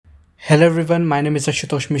Hello everyone, my name is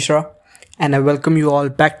Ashutosh Mishra and I welcome you all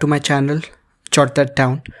back to my channel, Jot That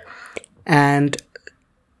Down. And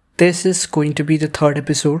this is going to be the third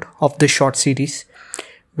episode of the short series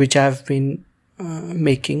which I've been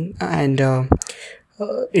making, and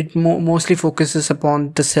it mostly focuses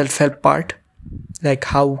upon the self-help part, like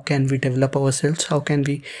how can we develop ourselves, how can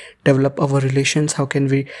we develop our relations, how can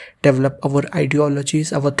we develop our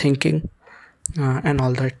ideologies, our thinking, and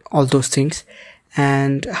all those things,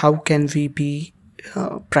 and how can we be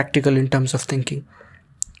practical in terms of thinking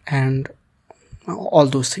and all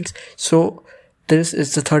those things. So this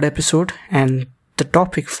is the third episode, and the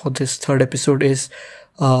topic for this third episode is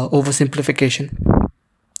oversimplification,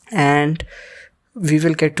 and we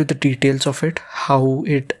will get to the details of it, how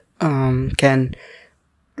it can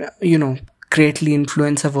greatly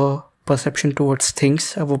influence our perception towards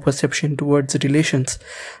things, our perception towards relations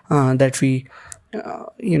that we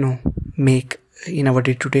make in our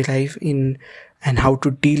day-to-day life, and how to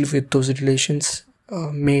deal with those relations,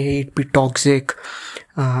 may it be toxic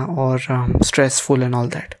or stressful and all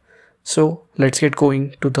that. So let's get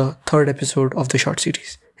going to the third episode of the short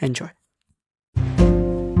series. Enjoy.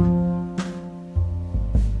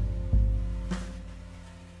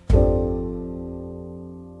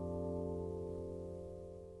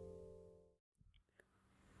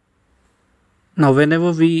 Now,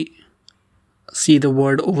 whenever we see the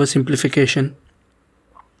word oversimplification,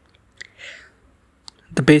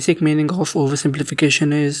 the basic meaning of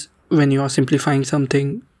oversimplification is when you are simplifying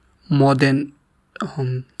something more than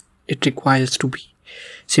it requires to be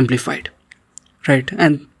simplified, right?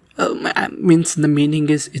 And means the meaning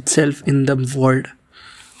is itself in the word.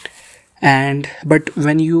 But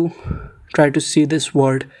when you try to see this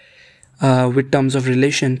word with terms of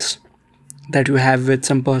relations that you have with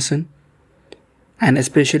some person, and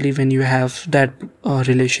especially when you have that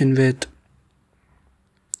relation with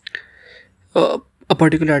a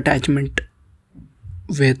particular attachment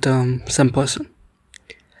with some person,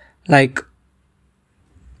 like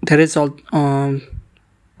there is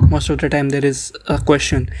most of the time there is a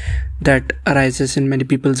question that arises in many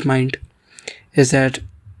people's mind, is that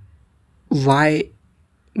why,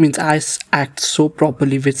 means I act so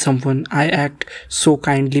properly with someone, I act so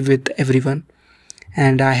kindly with everyone,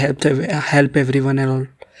 and I help everyone and all,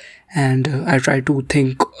 and I try to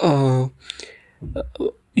think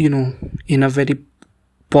in a very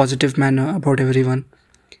positive manner about everyone,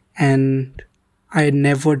 and I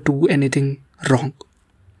never do anything wrong.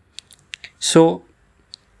 So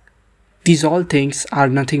these all things are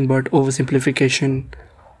nothing but oversimplification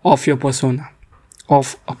of your persona,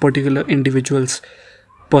 of a particular individual's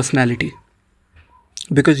personality,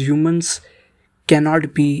 because humans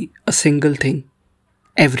cannot be a single thing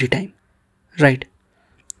every time, right?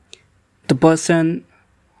 The person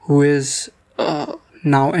who is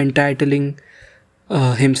now entitling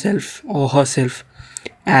himself or herself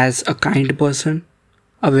as a kind person,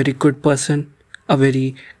 a very good person, a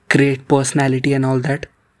very great personality and all that,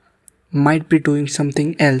 might be doing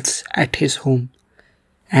something else at his home,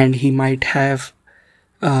 and he might have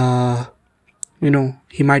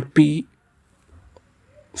he might be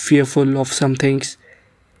fearful of some things,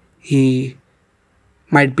 he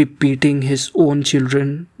might be beating his own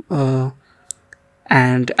children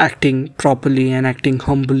and acting properly and acting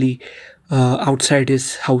humbly outside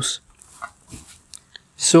his house.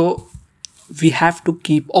 So we have to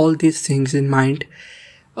keep all these things in mind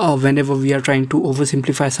whenever we are trying to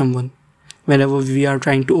oversimplify someone, whenever we are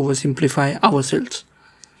trying to oversimplify ourselves.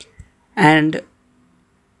 And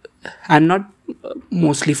I'm not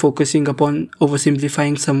mostly focusing upon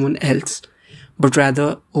oversimplifying someone else, but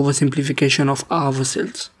rather oversimplification of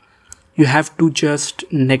ourselves. You have to just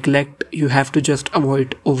you have to just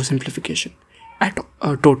avoid oversimplification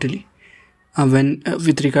totally when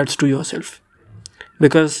with regards to yourself.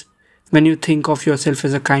 Because when you think of yourself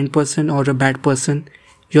as a kind person or a bad person,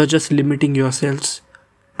 you're just limiting yourselves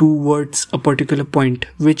towards a particular point,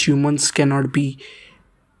 which humans cannot be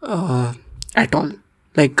at all.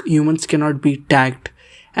 Like, humans cannot be tagged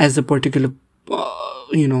as a particular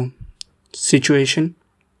situation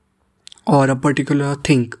or a particular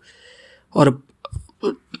thing, or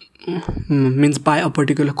means by a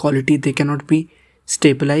particular quality. They cannot be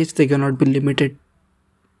stabilized, they cannot be limited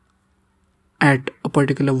at a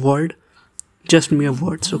particular word, just mere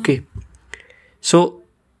words. Okay, so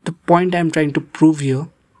the point I'm trying to prove here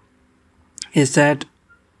is that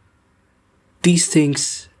these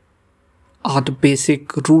things are the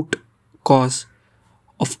basic root cause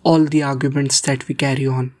of all the arguments that we carry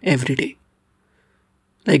on every day.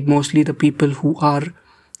 Like, mostly the people who are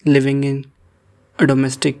living in a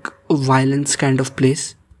domestic violence kind of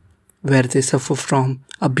place, where they suffer from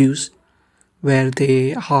abuse, where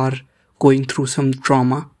they are going through some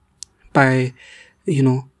trauma by,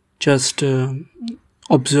 just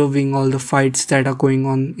observing all the fights that are going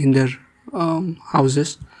on in their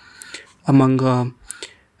houses among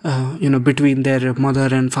between their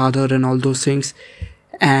mother and father and all those things.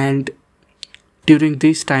 And during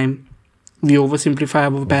this time, we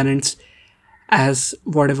oversimplify our parents as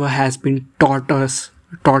whatever has been taught to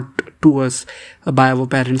us by our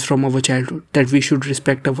parents from our childhood, that we should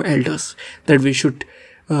respect our elders, that we should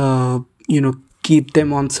keep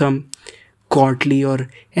them on some godly or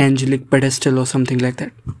angelic pedestal or something like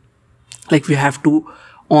that. Like, we have to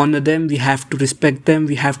honor them, we have to respect them,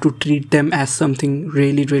 we have to treat them as something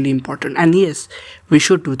really, really important. And yes, we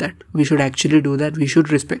should do that. We should actually do that. We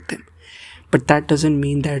should respect them. But that doesn't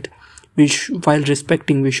mean that while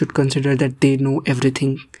respecting, we should consider that they know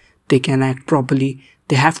everything. They can act properly.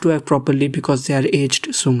 They have to act properly because they are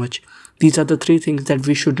aged so much. These are the three things that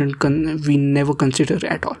we never consider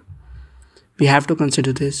at all. We have to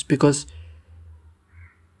consider this because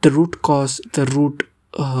the root cause, the root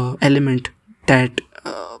element that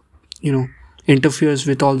interferes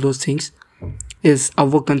with all those things is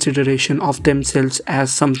our consideration of themselves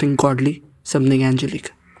as something godly, something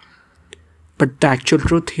angelic. But the actual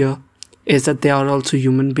truth here is that they are also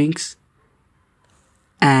human beings,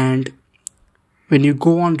 and when you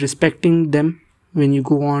go on respecting them, when you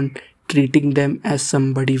go on treating them as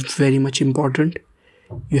somebody very much important,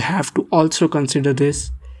 you have to also consider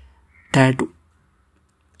this, that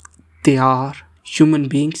they are human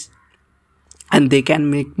beings and they can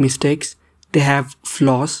make mistakes. They have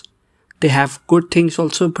flaws. They have good things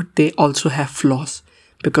also, but they also have flaws,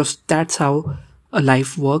 because that's how a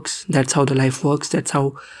life works. That's how the life works. That's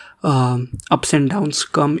how ups and downs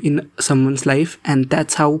come in someone's life, and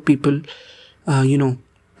that's how people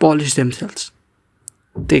polish themselves.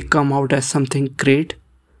 They come out as something great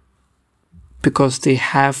because they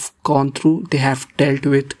have they have dealt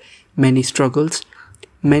with many struggles,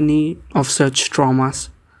 many of such traumas,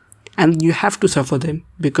 and you have to suffer them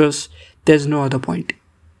because there's no other point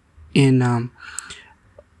in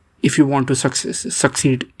if you want to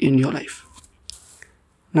succeed in your life.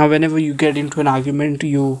 Now, whenever you get into an argument,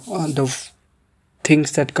 the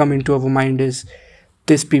things that come into our mind is,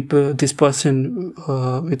 this person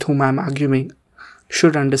with whom I'm arguing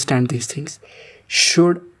should understand these things,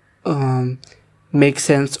 should make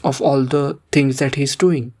sense of all the things that he's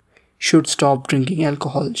doing, should stop drinking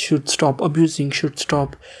alcohol, should stop abusing, should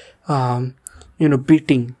stop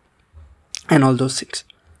beating and all those things.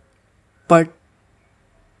 But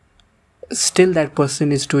still that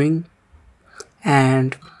person is doing,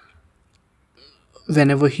 and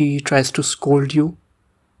whenever he tries to scold you,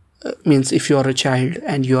 means if you are a child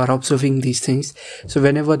and you are observing these things, so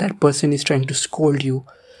whenever that person is trying to scold you,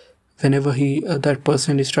 whenever that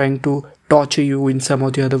person is trying to torture you in some or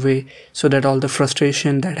the other way, so that all the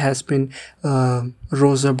frustration that has been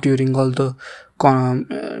rose up during all the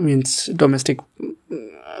domestic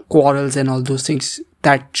quarrels and all those things,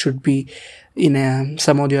 that should be in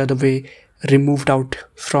some or the other way removed out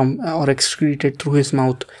from or excreted through his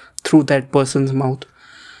mouth, through that person's mouth.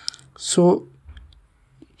 So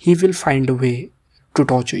he will find a way to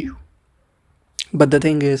torture you. But the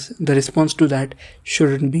thing is, the response to that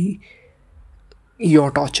shouldn't be your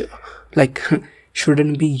torture. Like,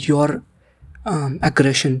 shouldn't be your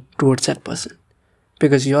aggression towards that person.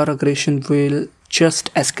 Because your aggression will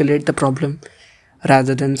just escalate the problem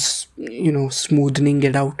rather than, smoothing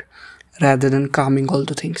it out, rather than calming all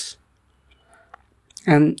the things.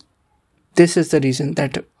 And this is the reason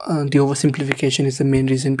that the oversimplification is the main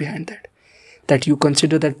reason behind that. That you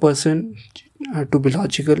consider that person to be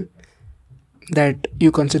logical, that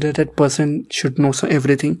you consider that person should know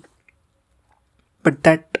everything, but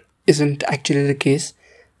that isn't actually the case.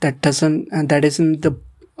 That isn't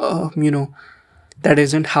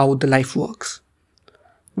how the life works.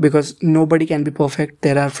 Because nobody can be perfect.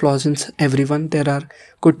 There are flaws in everyone. There are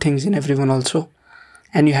good things in everyone also,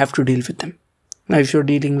 and you have to deal with them. Now, if you're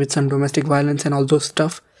dealing with some domestic violence and all those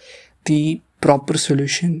stuff, the proper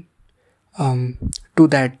solution to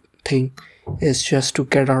that thing is just to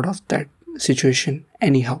get out of that situation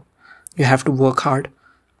anyhow. You have to work hard,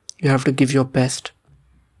 you have to give your best,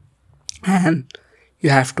 and you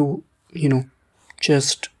have to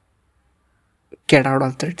just get out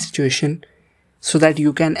of that situation, so that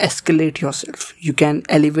you can escalate yourself, you can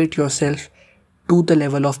elevate yourself to the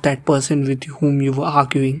level of that person with whom you were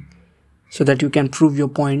arguing, so that you can prove your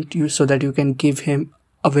point, so that you can give him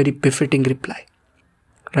a very befitting reply,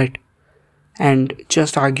 right? And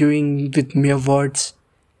just arguing with mere words,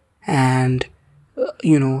 and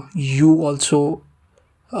you also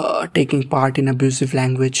taking part in abusive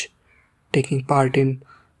language, taking part in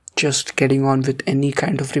just getting on with any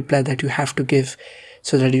kind of reply that you have to give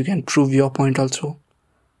so that you can prove your point also.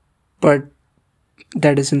 But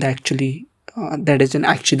that isn't actually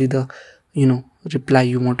the reply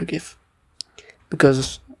you want to give,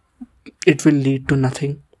 because it will lead to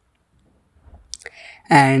nothing.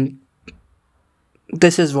 And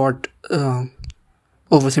this is what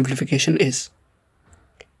oversimplification is.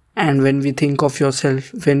 And when we think of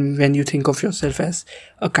yourself, when you think of yourself as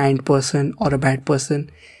a kind person or a bad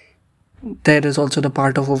person, there is also the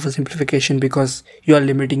part of oversimplification, because you are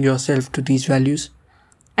limiting yourself to these values,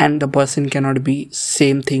 and the person cannot be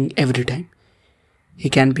same thing every time. He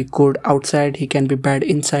can be good outside, he can be bad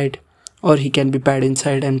inside, or he can be bad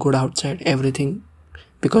inside and good outside, everything.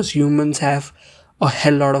 Because humans have a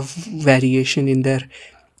hell lot of variation in their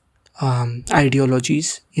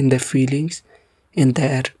ideologies, in their feelings, in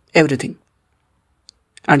their everything.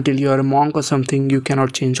 Until you are a monk or something, you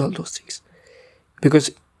cannot change all those things.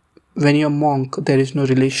 Because when you're a monk, there is no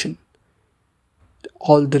relation.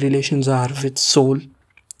 All the relations are with soul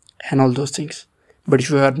and all those things. But if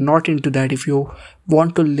you are not into that, if you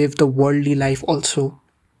want to live the worldly life also,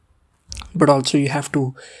 but also you have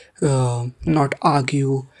to not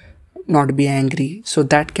argue, not be angry, so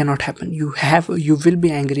that cannot happen. You will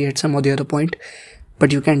be angry at some or the other point,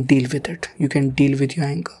 but you can deal with it. You can deal with your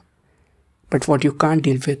anger. But what you can't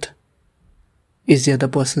deal with is the other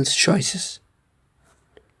person's choices.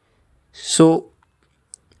 So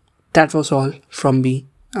that was all from me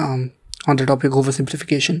on the topic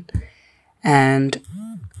oversimplification, and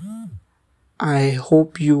I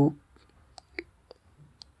hope you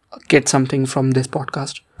get something from this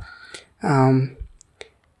podcast.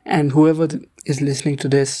 And whoever is listening to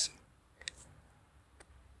this,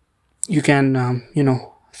 you can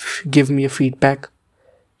give me a feedback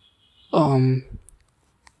through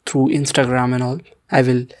Instagram and all. I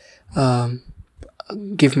will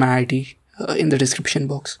give my ID in the description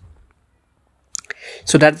box.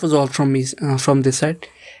 So that was all from me, from this side,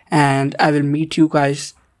 and I will meet you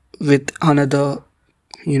guys with another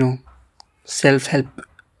self-help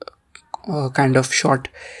kind of short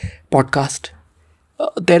podcast.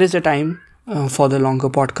 There is a time for the longer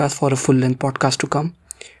podcast, for a full-length podcast to come,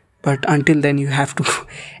 but until then you have to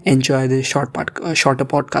enjoy the shorter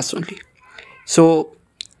podcast only. So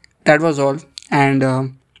that was all,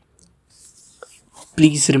 and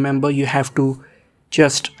please remember, you have to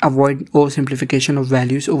just avoid oversimplification of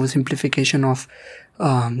values, oversimplification of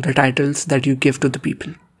the titles that you give to the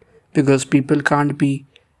people, because people can't be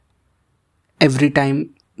every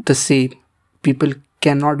time the same. People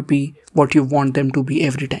cannot be what you want them to be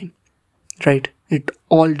every time, right? It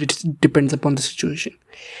all depends upon the situation.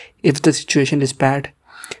 If the situation is bad,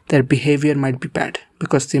 their behavior might be bad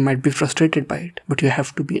because they might be frustrated by it, but you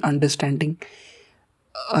have to be understanding.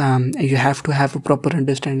 You have to have a proper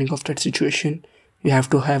understanding of that situation. You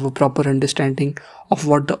have to have a proper understanding of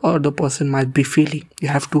what the other person might be feeling. You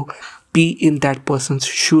have to be in that person's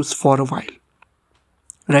shoes for a while,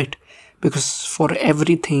 right? Because for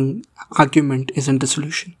everything, argument isn't the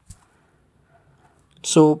solution.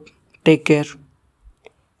 So take care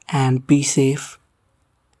and be safe,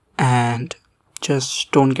 and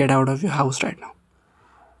just don't get out of your house right now.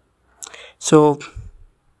 So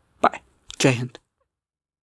bye. Jai Hind.